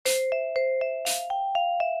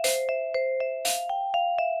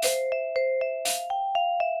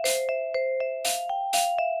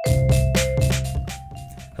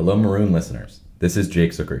Hello, Maroon listeners. This is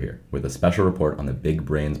Jake Zucker here with a special report on the Big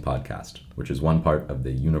Brains podcast, which is one part of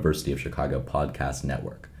the University of Chicago Podcast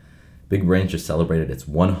Network. Big Brains just celebrated its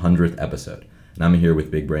 100th episode, and I'm here with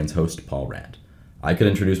Big Brains host Paul Rand. I could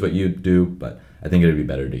introduce what you do, but I think it would be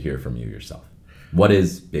better to hear from you yourself. What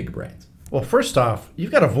is Big Brains? Well, first off,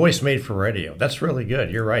 you've got a voice made for radio. That's really good.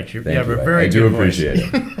 You're right. You have a I very good do voice. appreciate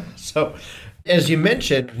it. So, as you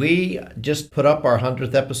mentioned, we just put up our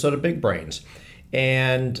 100th episode of Big Brains.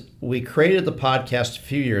 And we created the podcast a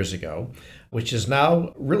few years ago, which has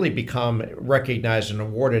now really become recognized and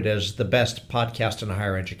awarded as the best podcast in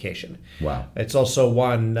higher education. Wow. It's also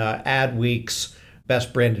won Adweek's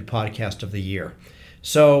Best Branded Podcast of the Year.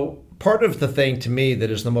 So part of the thing to me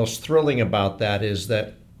that is the most thrilling about that is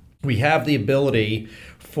that we have the ability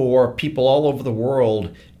for people all over the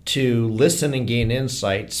world to listen and gain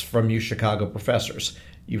insights from you Chicago professors,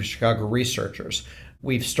 you Chicago researchers.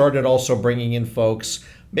 We've started also bringing in folks,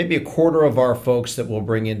 maybe a quarter of our folks that we'll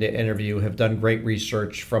bring in to interview have done great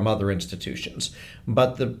research from other institutions,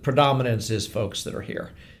 but the predominance is folks that are here.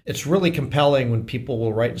 It's really compelling when people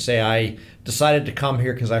will write and say, I decided to come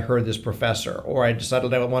here because I heard this professor, or I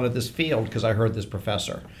decided I wanted this field because I heard this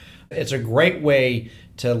professor. It's a great way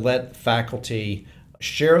to let faculty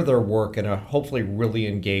share their work in a hopefully really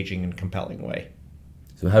engaging and compelling way.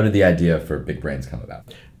 So how did the idea for Big Brains come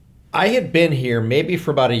about? I had been here maybe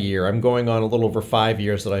for about a year. I'm going on a little over 5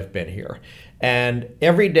 years that I've been here. And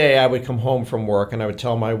every day I would come home from work and I would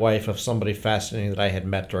tell my wife of somebody fascinating that I had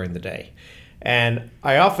met during the day. And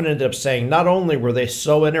I often ended up saying not only were they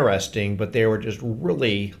so interesting, but they were just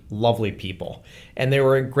really lovely people. And they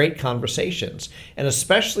were in great conversations. And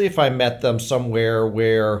especially if I met them somewhere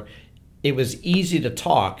where it was easy to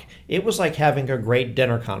talk, it was like having a great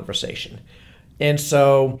dinner conversation. And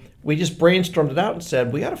so we just brainstormed it out and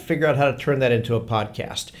said, we got to figure out how to turn that into a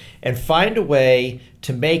podcast and find a way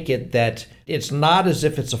to make it that it's not as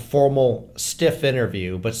if it's a formal, stiff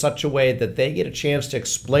interview, but such a way that they get a chance to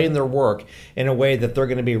explain their work in a way that they're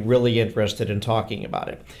going to be really interested in talking about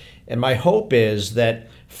it. And my hope is that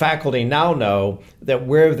faculty now know that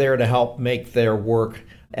we're there to help make their work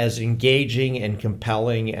as engaging and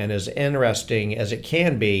compelling and as interesting as it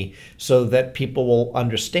can be so that people will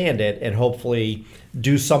understand it and hopefully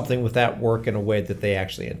do something with that work in a way that they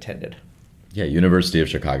actually intended. Yeah, University of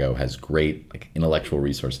Chicago has great intellectual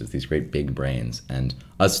resources, these great big brains, and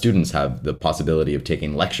us students have the possibility of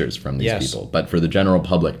taking lectures from these people. But for the general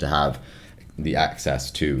public to have the access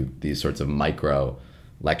to these sorts of micro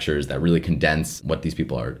lectures that really condense what these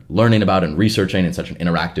people are learning about and researching in such an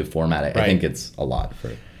interactive format, I think it's a lot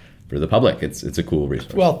for the public. It's a cool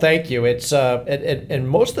resource. Well, thank you. It's and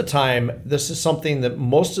most of the time, this is something that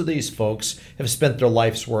most of these folks have spent their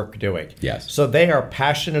life's work doing. Yes. So they are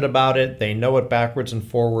passionate about it. They know it backwards and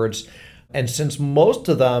forwards. And since most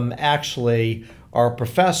of them actually are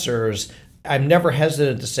professors, I'm never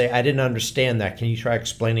hesitant to say, I didn't understand that. Can you try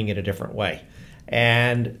explaining it a different way?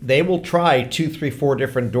 And they will try 2, 3, 4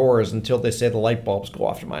 different doors until they say the light bulbs go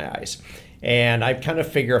off in my eyes. And I kind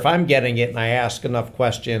of figure if I'm getting it and I ask enough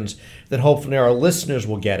questions, then hopefully our listeners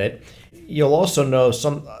will get it. You'll also know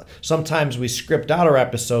sometimes we script out our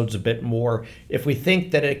episodes a bit more. If we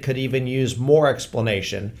think that it could even use more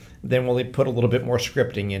explanation, then we'll put a little bit more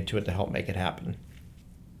scripting into it to help make it happen.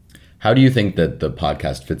 How do you think that the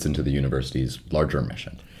podcast fits into the university's larger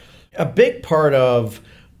mission? A big part of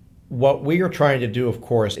what we are trying to do, of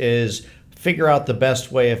course, is figure out the best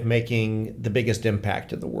way of making the biggest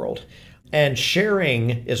impact in the world. And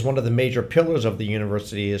sharing is one of the major pillars of the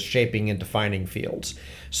university, is shaping and defining fields.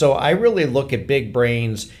 So I really look at Big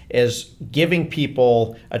Brains as giving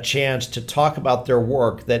people a chance to talk about their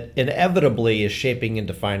work that inevitably is shaping and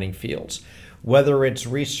defining fields. Whether it's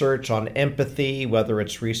research on empathy, whether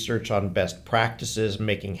it's research on best practices,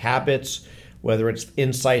 making habits, whether it's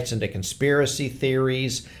insights into conspiracy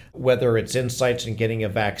theories, whether it's insights in getting a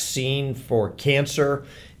vaccine for cancer.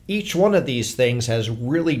 Each one of these things has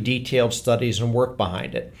really detailed studies and work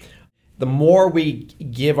behind it. The more we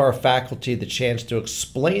give our faculty the chance to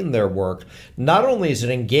explain their work, not only does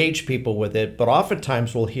it engage people with it, but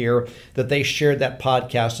oftentimes we'll hear that they shared that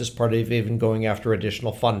podcast as part of even going after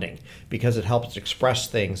additional funding because it helps express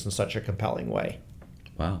things in such a compelling way.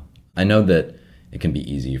 Wow. I know that it can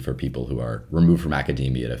be easy for people who are removed from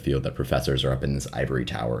academia to feel that professors are up in this ivory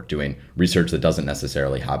tower doing research that doesn't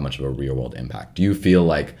necessarily have much of a real world impact. Do you feel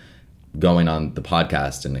like going on the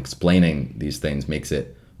podcast and explaining these things makes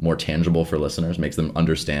it more tangible for listeners, makes them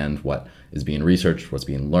understand what is being researched, what's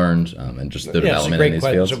being learned, and just the development in these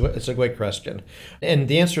fields? It's a great question. And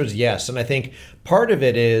the answer is yes. And I think part of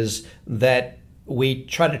it is that we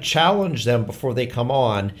try to challenge them before they come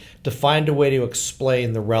on to find a way to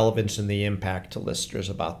explain the relevance and the impact to listeners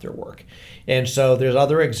about their work. And so there's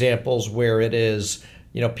other examples where it is,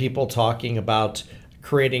 people talking about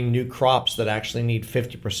creating new crops that actually need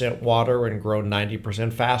 50% water and grow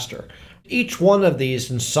 90% faster. Each one of these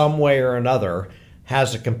in some way or another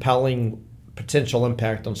has a compelling potential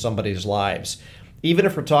impact on somebody's lives. Even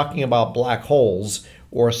if we're talking about black holes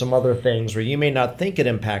or some other things where you may not think it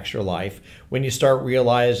impacts your life, when you start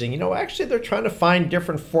realizing, actually they're trying to find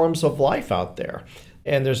different forms of life out there.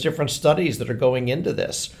 And there's different studies that are going into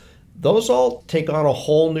this. Those all take on a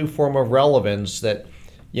whole new form of relevance that,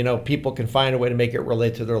 people can find a way to make it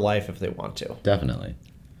relate to their life if they want to. Definitely.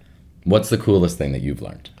 What's the coolest thing that you've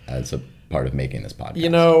learned as a part of making this podcast?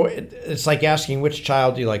 It's like asking which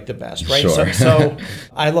child do you like the best, right? Sure. So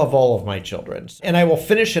I love all of my children. And I will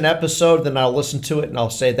finish an episode, then I'll listen to it and I'll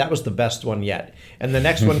say, that was the best one yet. And the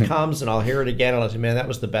next one comes and I'll hear it again and I'll say, man, that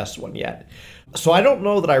was the best one yet. So I don't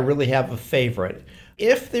know that I really have a favorite.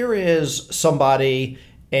 If there is somebody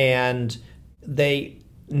and they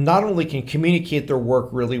not only can communicate their work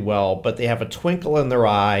really well, but they have a twinkle in their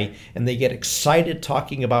eye and they get excited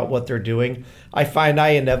talking about what they're doing, I find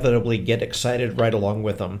I inevitably get excited right along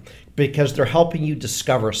with them because they're helping you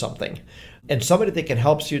discover something. And somebody that can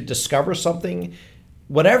help you discover something,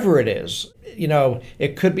 whatever it is,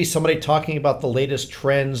 it could be somebody talking about the latest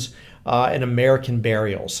trends in American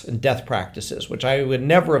burials and death practices, which I would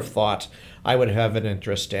never have thought I would have an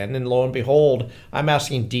interest in. And lo and behold, I'm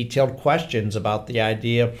asking detailed questions about the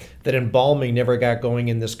idea that embalming never got going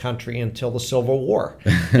in this country until the Civil War,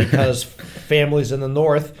 because families in the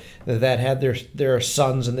North that had their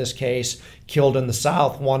sons, in this case, killed in the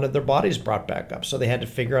South wanted their bodies brought back up. So they had to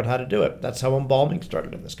figure out how to do it. That's how embalming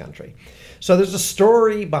started in this country. So there's a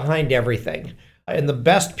story behind everything. And the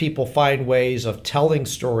best people find ways of telling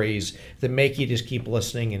stories that make you just keep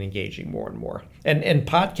listening and engaging more and more. And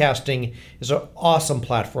podcasting is an awesome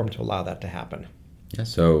platform to allow that to happen. Yeah,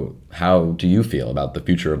 so how do you feel about the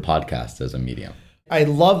future of podcasts as a medium? I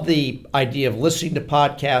love the idea of listening to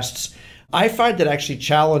podcasts. I find it actually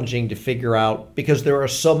challenging to figure out because there are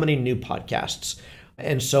so many new podcasts.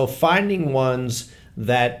 And so finding ones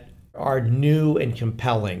that are new and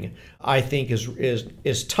compelling, I think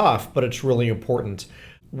is tough, but it's really important.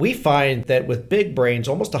 We find that with Big Brains,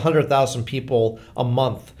 almost 100,000 people a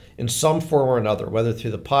month in some form or another, whether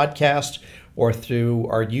through the podcast or through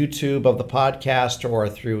our YouTube of the podcast or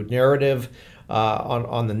through narrative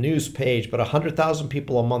on the news page, but 100,000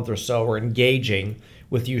 people a month or so are engaging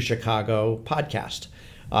with U Chicago podcast.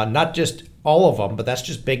 Not just all of them, but that's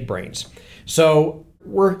just Big Brains. So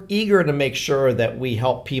we're eager to make sure that we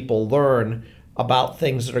help people learn about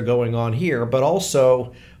things that are going on here, but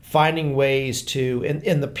also finding ways to,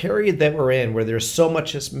 in the period that we're in where there's so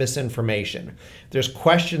much misinformation, there's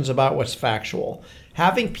questions about what's factual,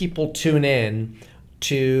 having people tune in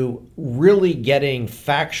to really getting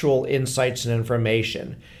factual insights and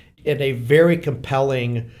information in a very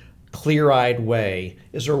compelling, clear-eyed way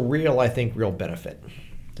is a real benefit.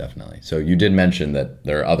 Definitely. So you did mention that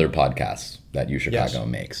there are other podcasts that U Chicago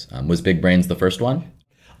makes. Was Big Brains the first one?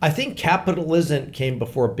 I think Capitalism came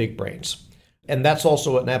before Big Brains. And that's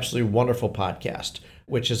also an absolutely wonderful podcast,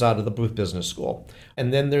 which is out of the Booth Business School.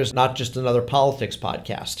 And then there's Not Just Another Politics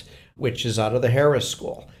podcast, which is out of the Harris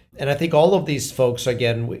School. And I think all of these folks,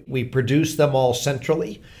 again, we produce them all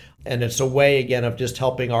centrally. And it's a way, again, of just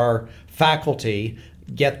helping our faculty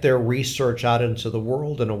get their research out into the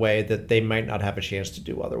world in a way that they might not have a chance to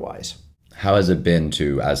do otherwise. How has it been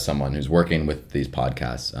to, as someone who's working with these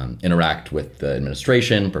podcasts, interact with the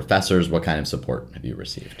administration, professors? What kind of support have you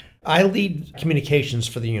received? I lead communications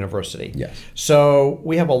for the university. Yes. So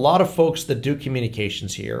we have a lot of folks that do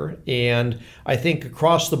communications here. And I think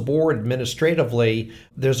across the board administratively,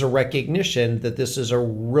 there's a recognition that this is a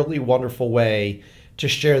really wonderful way to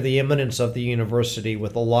share the eminence of the university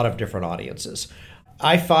with a lot of different audiences.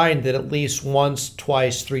 I find that at least once,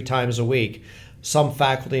 twice, 3 times a week, some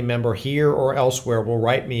faculty member here or elsewhere will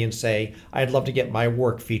write me and say, I'd love to get my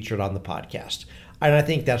work featured on the podcast. And I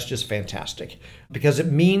think that's just fantastic because it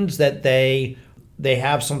means that they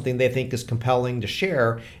have something they think is compelling to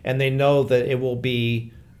share and they know that it will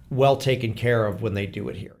be well taken care of when they do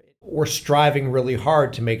it here. We're striving really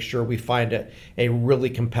hard to make sure we find a really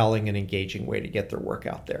compelling and engaging way to get their work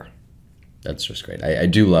out there. That's just great. I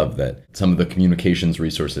do love that some of the communications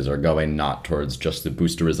resources are going not towards just the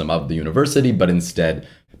boosterism of the university, but instead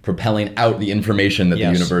propelling out the information that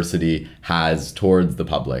the university has towards the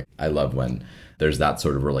public. I love when there's that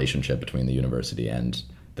sort of relationship between the university and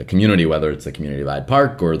the community, whether it's the community of Hyde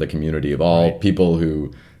Park or the community of all people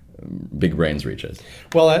who big brains reaches.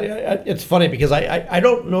 Well, it's funny because I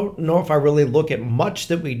don't know if I really look at much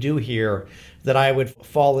that we do here that I would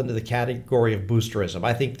fall into the category of boosterism.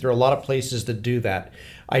 I think there are a lot of places that do that.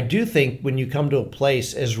 I do think when you come to a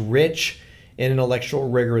place as rich in intellectual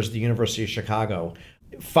rigor as the University of Chicago,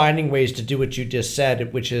 finding ways to do what you just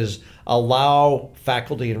said, which is allow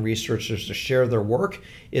faculty and researchers to share their work,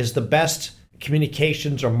 is the best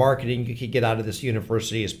communications or marketing you could get out of this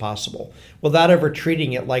university as possible without ever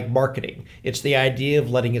treating it like marketing. It's the idea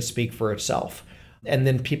of letting it speak for itself. And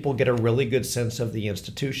then people get a really good sense of the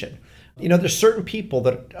institution. There's certain people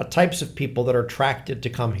types of people that are attracted to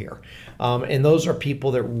come here. And those are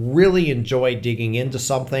people that really enjoy digging into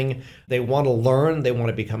something. They want to learn, they want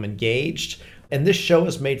to become engaged. And this show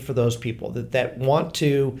is made for those people that want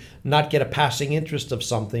to not get a passing interest of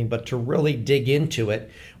something, but to really dig into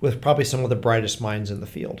it with probably some of the brightest minds in the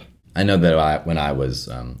field. I know that when I was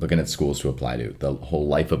looking at schools to apply to, the whole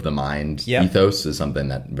life of the mind ethos is something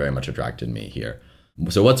that very much attracted me here.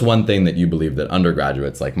 So what's one thing that you believe that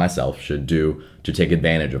undergraduates like myself should do to take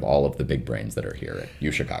advantage of all of the big brains that are here at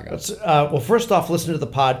UChicago? Well, first off, listen to the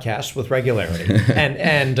podcast with regularity.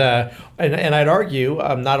 and I'd argue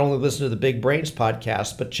not only listen to the Big Brains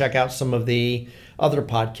podcast, but check out some of the other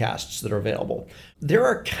podcasts that are available. There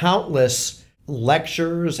are countless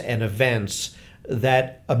lectures and events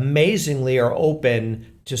that amazingly are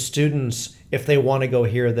open to students if they want to go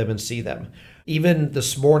hear them and see them. Even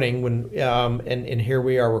this morning, when and here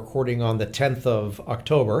we are recording on the 10th of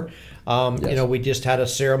October, we just had a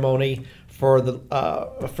ceremony for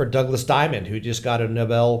Douglas Diamond, who just got a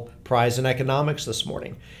Nobel Prize in Economics this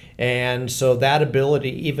morning. And so that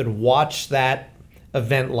ability, even watch that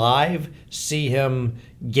event live, see him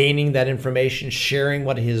gaining that information, sharing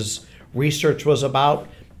what his research was about.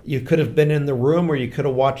 You could have been in the room, or you could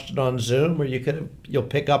have watched it on Zoom, or you'll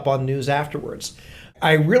pick up on news afterwards.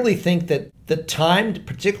 I really think that the time,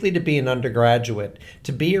 particularly to be an undergraduate,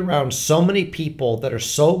 to be around so many people that are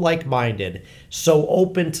so like-minded, so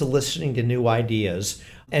open to listening to new ideas,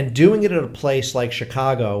 and doing it at a place like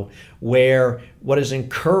Chicago, where what is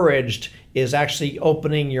encouraged is actually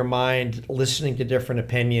opening your mind, listening to different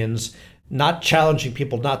opinions, not challenging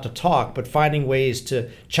people not to talk, but finding ways to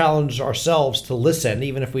challenge ourselves to listen,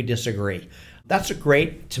 even if we disagree. That's a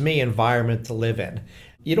great, to me, environment to live in.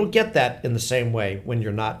 You don't get that in the same way when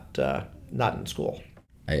you're not in school.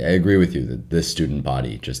 I agree with you that this student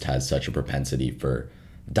body just has such a propensity for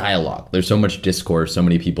dialogue. There's so much discourse, so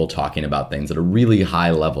many people talking about things at a really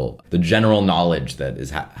high level. The general knowledge that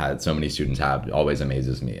is had so many students have always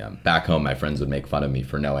amazes me. Back home, my friends would make fun of me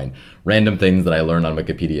for knowing random things that I learned on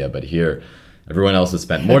Wikipedia, but here, everyone else has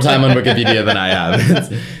spent more time on Wikipedia than I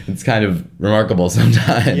have. It's kind of remarkable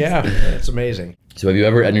sometimes. Yeah, it's amazing. So have you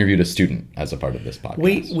ever interviewed a student as a part of this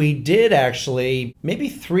podcast? We did actually. Maybe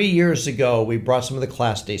 3 years ago, we brought some of the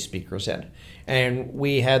class day speakers in, and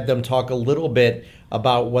we had them talk a little bit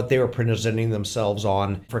about what they were presenting themselves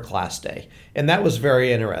on for class day. And that was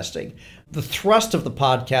very interesting. The thrust of the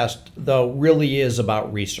podcast, though, really is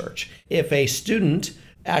about research. If a student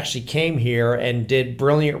actually came here and did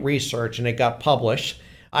brilliant research and it got published,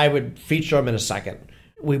 I would feature them in a second.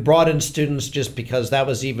 We brought in students just because that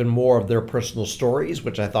was even more of their personal stories,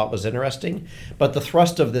 which I thought was interesting. But the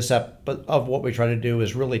thrust of this of what we try to do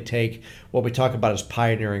is really take what we talk about as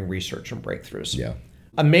pioneering research and breakthroughs. Yeah.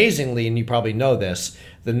 Amazingly, and you probably know this,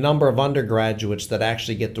 the number of undergraduates that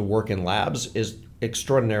actually get to work in labs is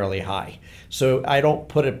extraordinarily high. So I don't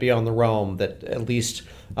put it beyond the realm that at least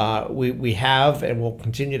we have and will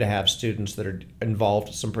continue to have students that are involved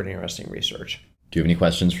in some pretty interesting research. Do you have any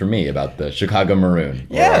questions for me about the Chicago Maroon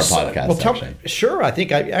or our podcast section? Sure. I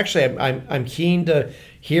think I'm keen to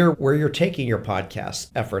hear where you're taking your podcast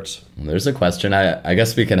efforts. Well, there's a question. I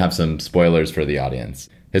guess we can have some spoilers for the audience.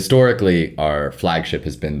 Historically, our flagship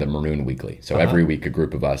has been the Maroon Weekly. So every week a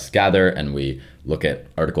group of us gather and we look at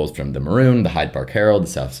articles from the Maroon, the Hyde Park Herald, the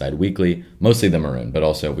Southside Weekly, mostly the Maroon, but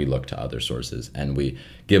also we look to other sources and we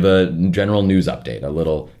give a general news update, a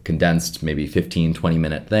little condensed, maybe 15,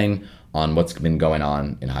 20-minute thing on what's been going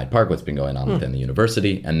on in Hyde Park, what's been going on within the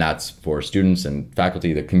university, and that's for students and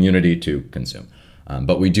faculty, the community to consume.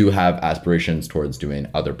 But we do have aspirations towards doing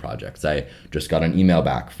other projects. I just got an email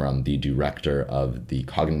back from the director of the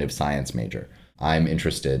cognitive science major. I'm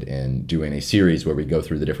interested in doing a series where we go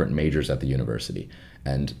through the different majors at the university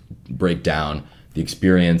and break down the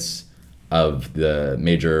experience of the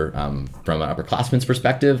major from an upperclassman's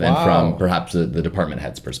perspective and from perhaps the department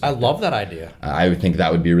head's perspective. I love that idea. I would think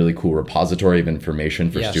that would be a really cool repository of information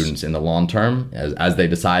for students in the long term as they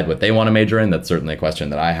decide what they want to major in. That's certainly a question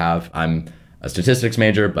that I have. a statistics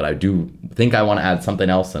major, but I do think I want to add something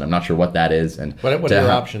else, and I'm not sure what that is. And what are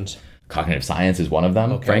your options? Cognitive science is one of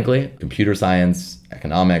them, frankly. Computer science,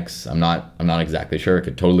 economics, I'm not exactly sure. It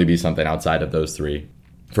could totally be something outside of those three.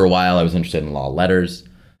 For a while, I was interested in law letters.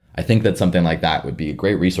 I think that something like that would be a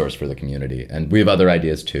great resource for the community. And we have other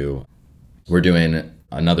ideas too. We're doing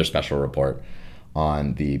another special report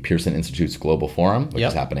on the Pearson Institute's Global Forum, which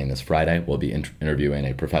is happening this Friday. We'll be interviewing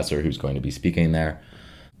a professor who's going to be speaking there.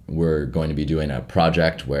 We're going to be doing a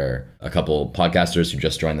project where a couple podcasters who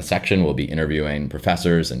just joined the section will be interviewing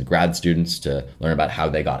professors and grad students to learn about how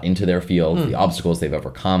they got into their field, the obstacles they've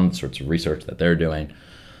overcome, the sorts of research that they're doing.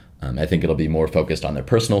 I think it'll be more focused on their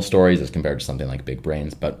personal stories as compared to something like Big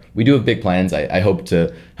Brains. But we do have big plans. I hope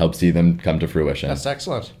to help see them come to fruition. That's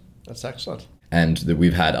excellent. That's excellent. And that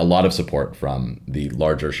we've had a lot of support from the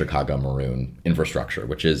larger Chicago Maroon infrastructure,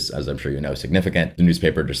 which is, as I'm sure you know, significant. The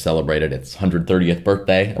newspaper just celebrated its 130th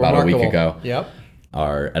birthday about a week ago. Yep.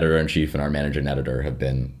 Our editor-in-chief and our managing editor have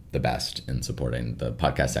been the best in supporting the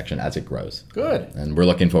podcast section as it grows. Good. And we're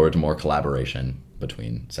looking forward to more collaboration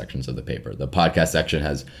between sections of the paper. The podcast section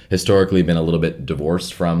has historically been a little bit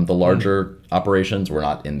divorced from the larger operations. We're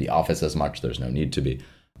not in the office as much. There's no need to be.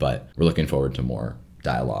 But we're looking forward to more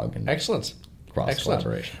dialogue and excellent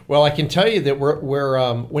cross-collaboration. Well, I can tell you that we're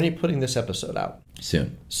when are you putting this episode out?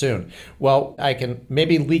 Soon. Well, I can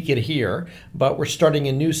maybe leak it here, but we're starting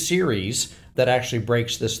a new series that actually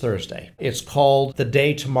breaks this Thursday. It's called The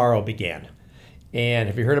Day Tomorrow Began. And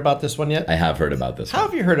have you heard about this one yet? I have heard about this How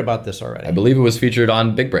have you heard about this already? I believe it was featured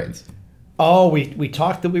on Big Brains. Oh, we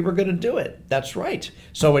talked that we were going to do it. That's right.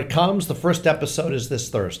 So it comes, the first episode is this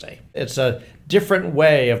Thursday. It's a different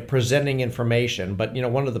way of presenting information, but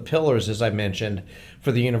one of the pillars, as I mentioned,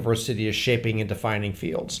 for the university is shaping and defining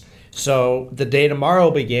fields. So The Day Tomorrow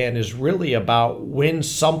Began is really about when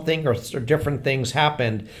something or different things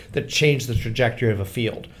happened that changed the trajectory of a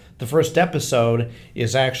field. The first episode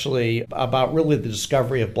is actually about really the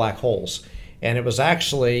discovery of black holes. And it was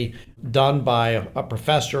actually done by a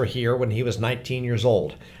professor here when he was 19 years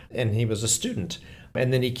old, and he was a student.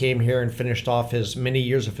 And then he came here and finished off his many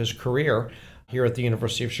years of his career here at the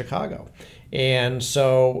University of Chicago. And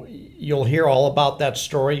so you'll hear all about that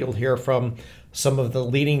story. You'll hear from some of the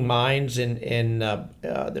leading minds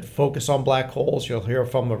that focus on black holes. You'll hear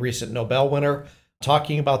from a recent Nobel winner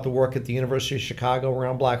talking about the work at the University of Chicago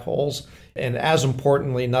around black holes. And as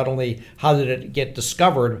importantly, not only how did it get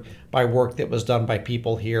discovered by work that was done by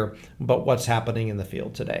people here, but what's happening in the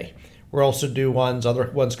field today. We'll also do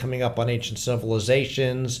other ones coming up on ancient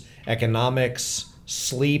civilizations, economics,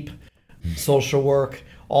 sleep, social work,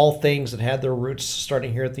 all things that had their roots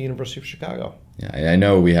starting here at the University of Chicago. Yeah, I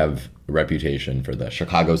know we have a reputation for the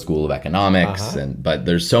Chicago School of Economics, but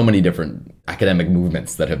there's so many different academic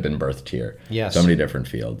movements that have been birthed here. Yes. So many different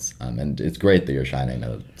fields. And it's great that you're shining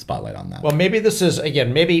a spotlight on that. Well, maybe this is,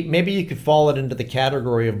 again, maybe you could fall it into the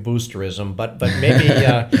category of boosterism, but maybe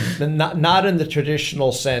not in the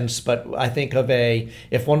traditional sense, but I think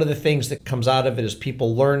if one of the things that comes out of it is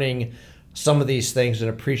people learning some of these things and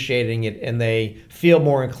appreciating it, and they feel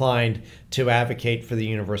more inclined to advocate for the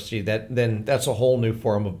university, then that's a whole new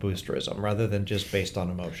form of boosterism rather than just based on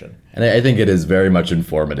emotion. And I think it is very much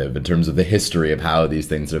informative in terms of the history of how these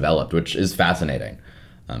things developed, which is fascinating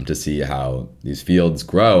to see how these fields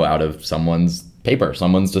grow out of someone's paper,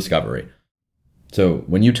 someone's discovery. So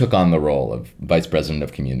when you took on the role of Vice President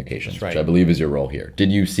of Communications, which I believe is your role here,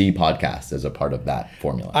 did you see podcasts as a part of that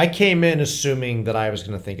formula? I came in assuming that I was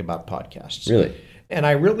going to think about podcasts. Really? And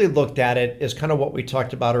I really looked at it as kind of what we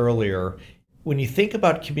talked about earlier. When you think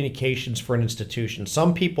about communications for an institution,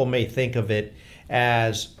 some people may think of it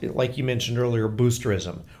as, like you mentioned earlier,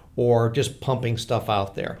 boosterism or just pumping stuff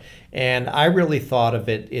out there. And I really thought of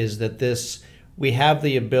it is that we have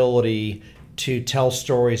the ability to tell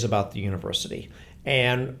stories about the university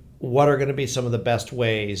and what are going to be some of the best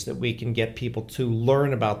ways that we can get people to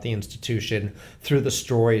learn about the institution through the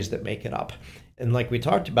stories that make it up. And like we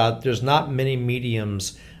talked about, there's not many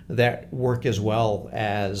mediums that work as well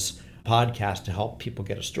as podcasts to help people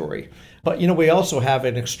get a story. But, we also have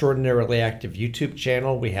an extraordinarily active YouTube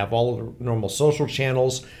channel. We have all of the normal social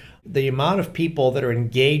channels. The amount of people that are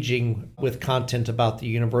engaging with content about the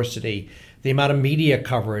university, the amount of media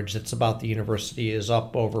coverage that's about the university is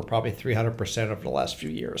up over probably 300% over the last few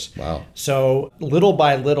years. Wow. So little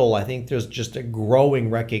by little, I think there's just a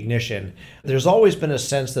growing recognition. There's always been a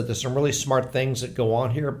sense that there's some really smart things that go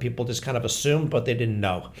on here. People just kind of assumed, but they didn't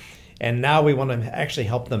know. And now we want to actually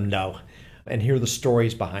help them know and hear the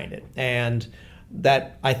stories behind it. And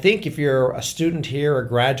that I think if you're a student here, a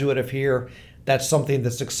graduate of here, that's something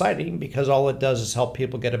that's exciting because all it does is help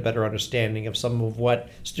people get a better understanding of some of what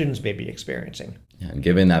students may be experiencing. Yeah, and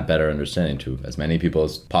giving that better understanding to as many people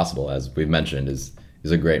as possible, as we've mentioned, is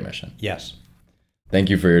a great mission. Yes. Thank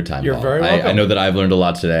you for your time, You're Paul. very welcome. I know that I've learned a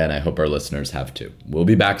lot today, and I hope our listeners have too. We'll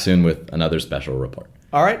be back soon with another special report.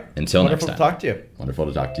 All right. Until next time. Wonderful to talk to you. Wonderful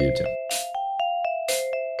to talk to you too.